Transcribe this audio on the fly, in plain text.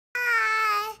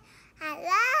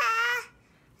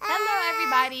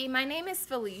everybody. My name is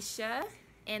Felicia,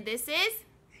 and this is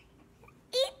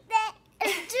Ethan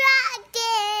the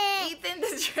Dragon. Ethan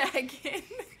the Dragon.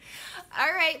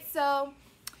 All right, so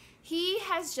he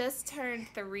has just turned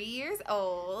 3 years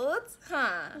old,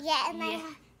 huh? Yeah,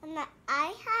 and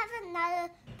I have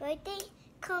another birthday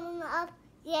coming up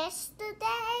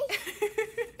yesterday,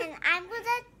 and I'm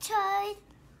gonna turn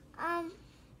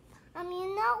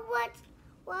you know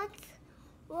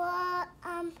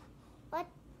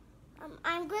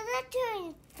I'm gonna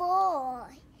turn 4,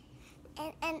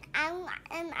 and I'm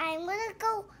gonna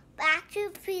go back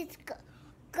to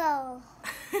preschool.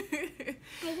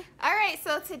 All right,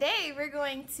 so today we're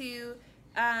going to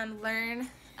learn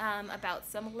about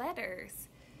some letters.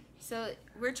 So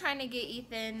we're trying to get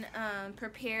Ethan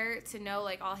prepared to know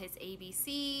like all his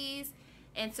ABCs.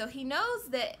 And so he knows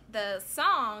that the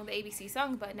song, the ABC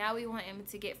song, but now we want him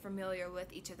to get familiar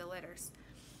with each of the letters.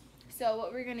 So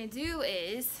what we're going to do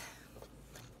is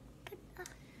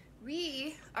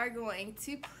we are going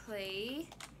to play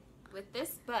with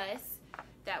this bus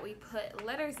that we put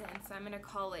letters in. So I'm going to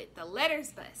call it the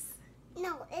letters bus.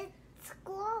 No, it's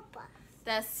school bus.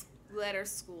 The letter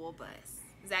school bus.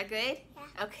 Is that good?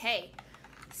 Yeah. Okay.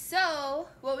 So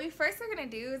what we first are going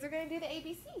to do is we're going to do the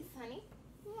ABCs, honey.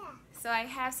 Yeah. So I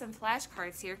have some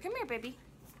flashcards here. Come here, baby.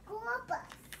 School bus.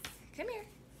 Come here.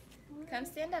 Come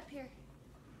stand up here.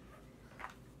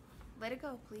 Let it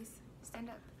go, please. Stand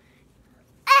up.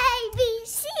 A, B,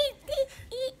 C, D,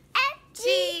 E, F,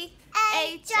 G,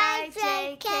 H, I,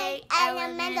 J, K, L,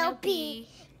 M, N, O, P,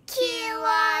 Q,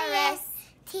 R, S,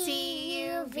 T,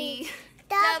 U, V,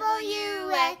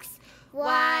 W, X,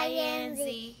 Y, and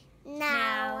Z.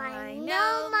 Now I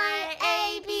know my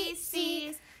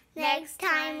ABCs. Next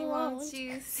time, won't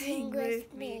you sing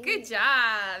with me? Good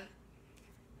job.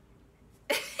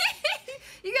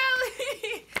 You got.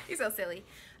 You're so silly.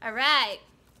 All right.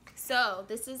 So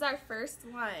this is our first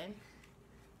one.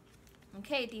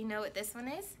 Okay. Do you know what this one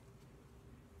is?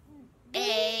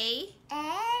 A.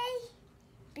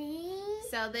 B.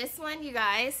 So this one, you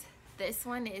guys. This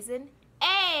one is an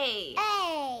A.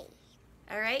 A.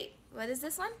 All right. What is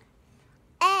this one?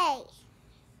 A.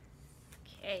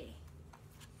 Okay.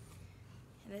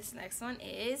 And this next one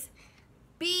is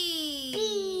B.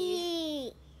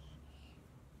 B.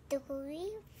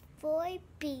 3, 4,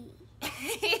 B.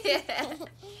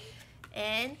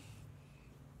 And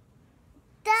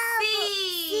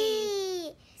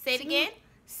C. say it again.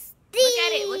 D. Look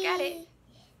at it. Look at it.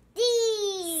 D.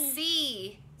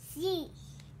 C. C.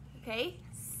 Okay.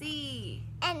 C.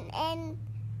 And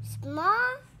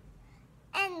small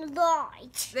and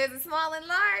large. There's a small and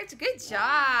large. Good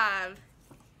job.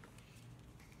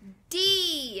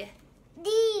 D.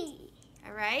 D.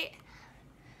 All right.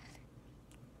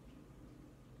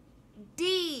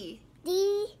 D.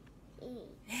 D. E.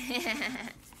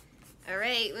 All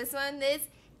right. This one is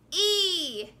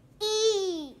E.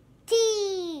 E.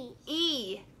 T.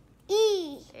 E.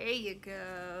 E. There you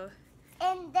go.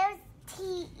 And there's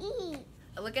T. E.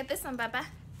 Look at this one, Baba.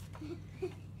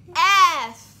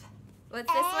 F.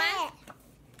 What's this one?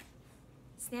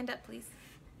 Stand up, please.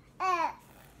 F.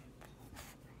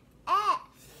 F.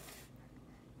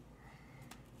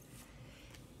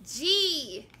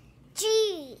 G.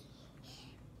 G.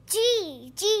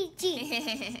 G. G.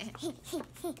 G.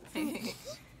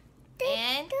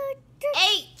 And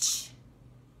H.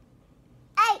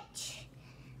 H.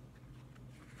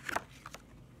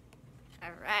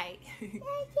 All right. Yeah.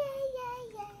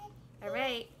 All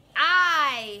right.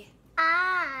 I.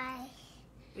 I.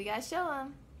 We gotta show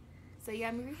them. So you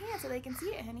gotta move your hand so they can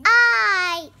see it, honey.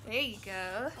 I. There you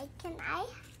go. Can I?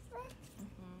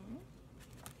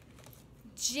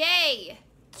 J.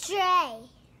 J.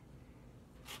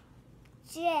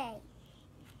 J.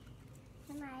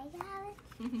 Can I have it?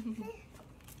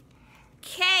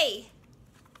 K.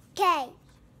 K.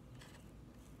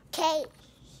 K.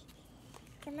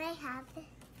 Can I have it?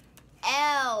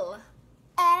 L.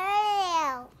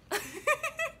 L.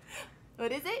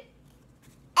 What is it?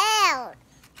 L.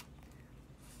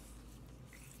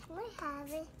 Can I have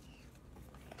it?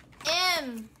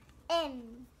 M.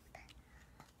 M.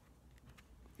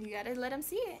 You gotta let them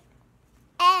see it.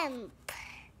 M.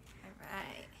 All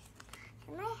right.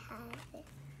 Can I have it?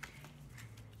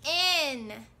 N.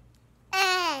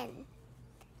 N.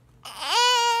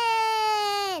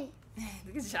 N.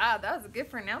 Good job. That was a good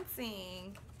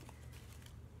pronouncing.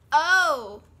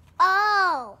 O.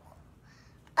 O.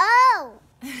 O.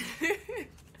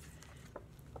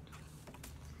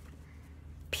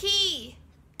 P.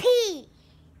 P.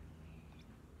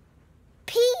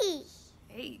 P.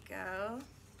 There you go.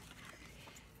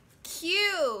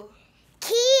 Q.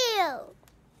 Q.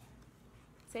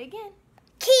 Say again.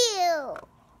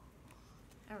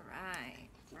 All right.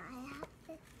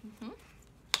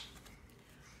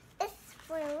 It's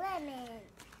for lemon.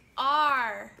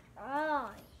 R. I.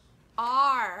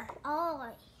 R.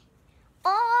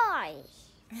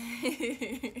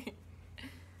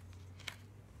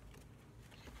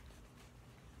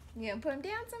 You gonna put them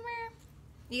down somewhere?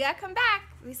 You gotta come back.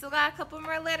 We still got a couple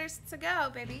more letters to go,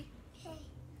 baby. Okay.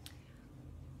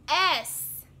 S.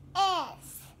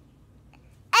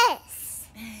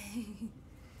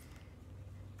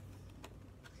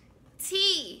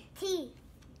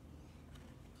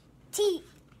 T.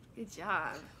 Good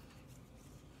job.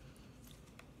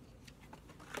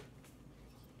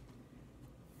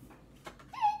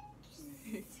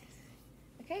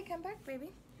 Okay, come back, baby.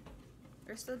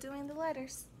 We're still doing the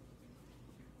letters.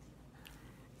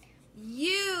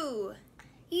 U.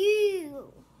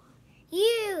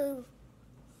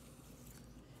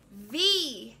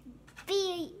 V.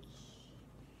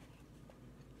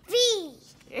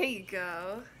 There you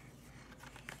go.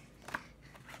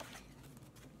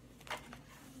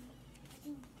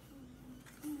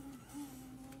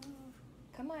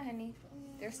 Come on, honey.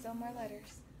 There's still more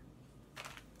letters.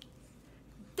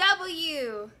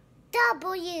 W.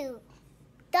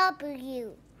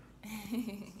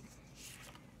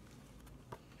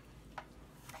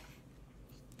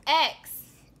 X.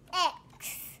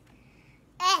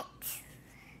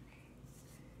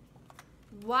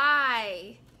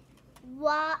 Y.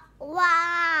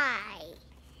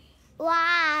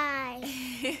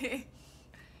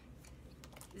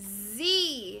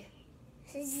 Z.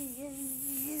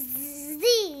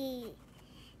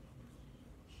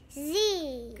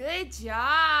 Good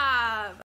job.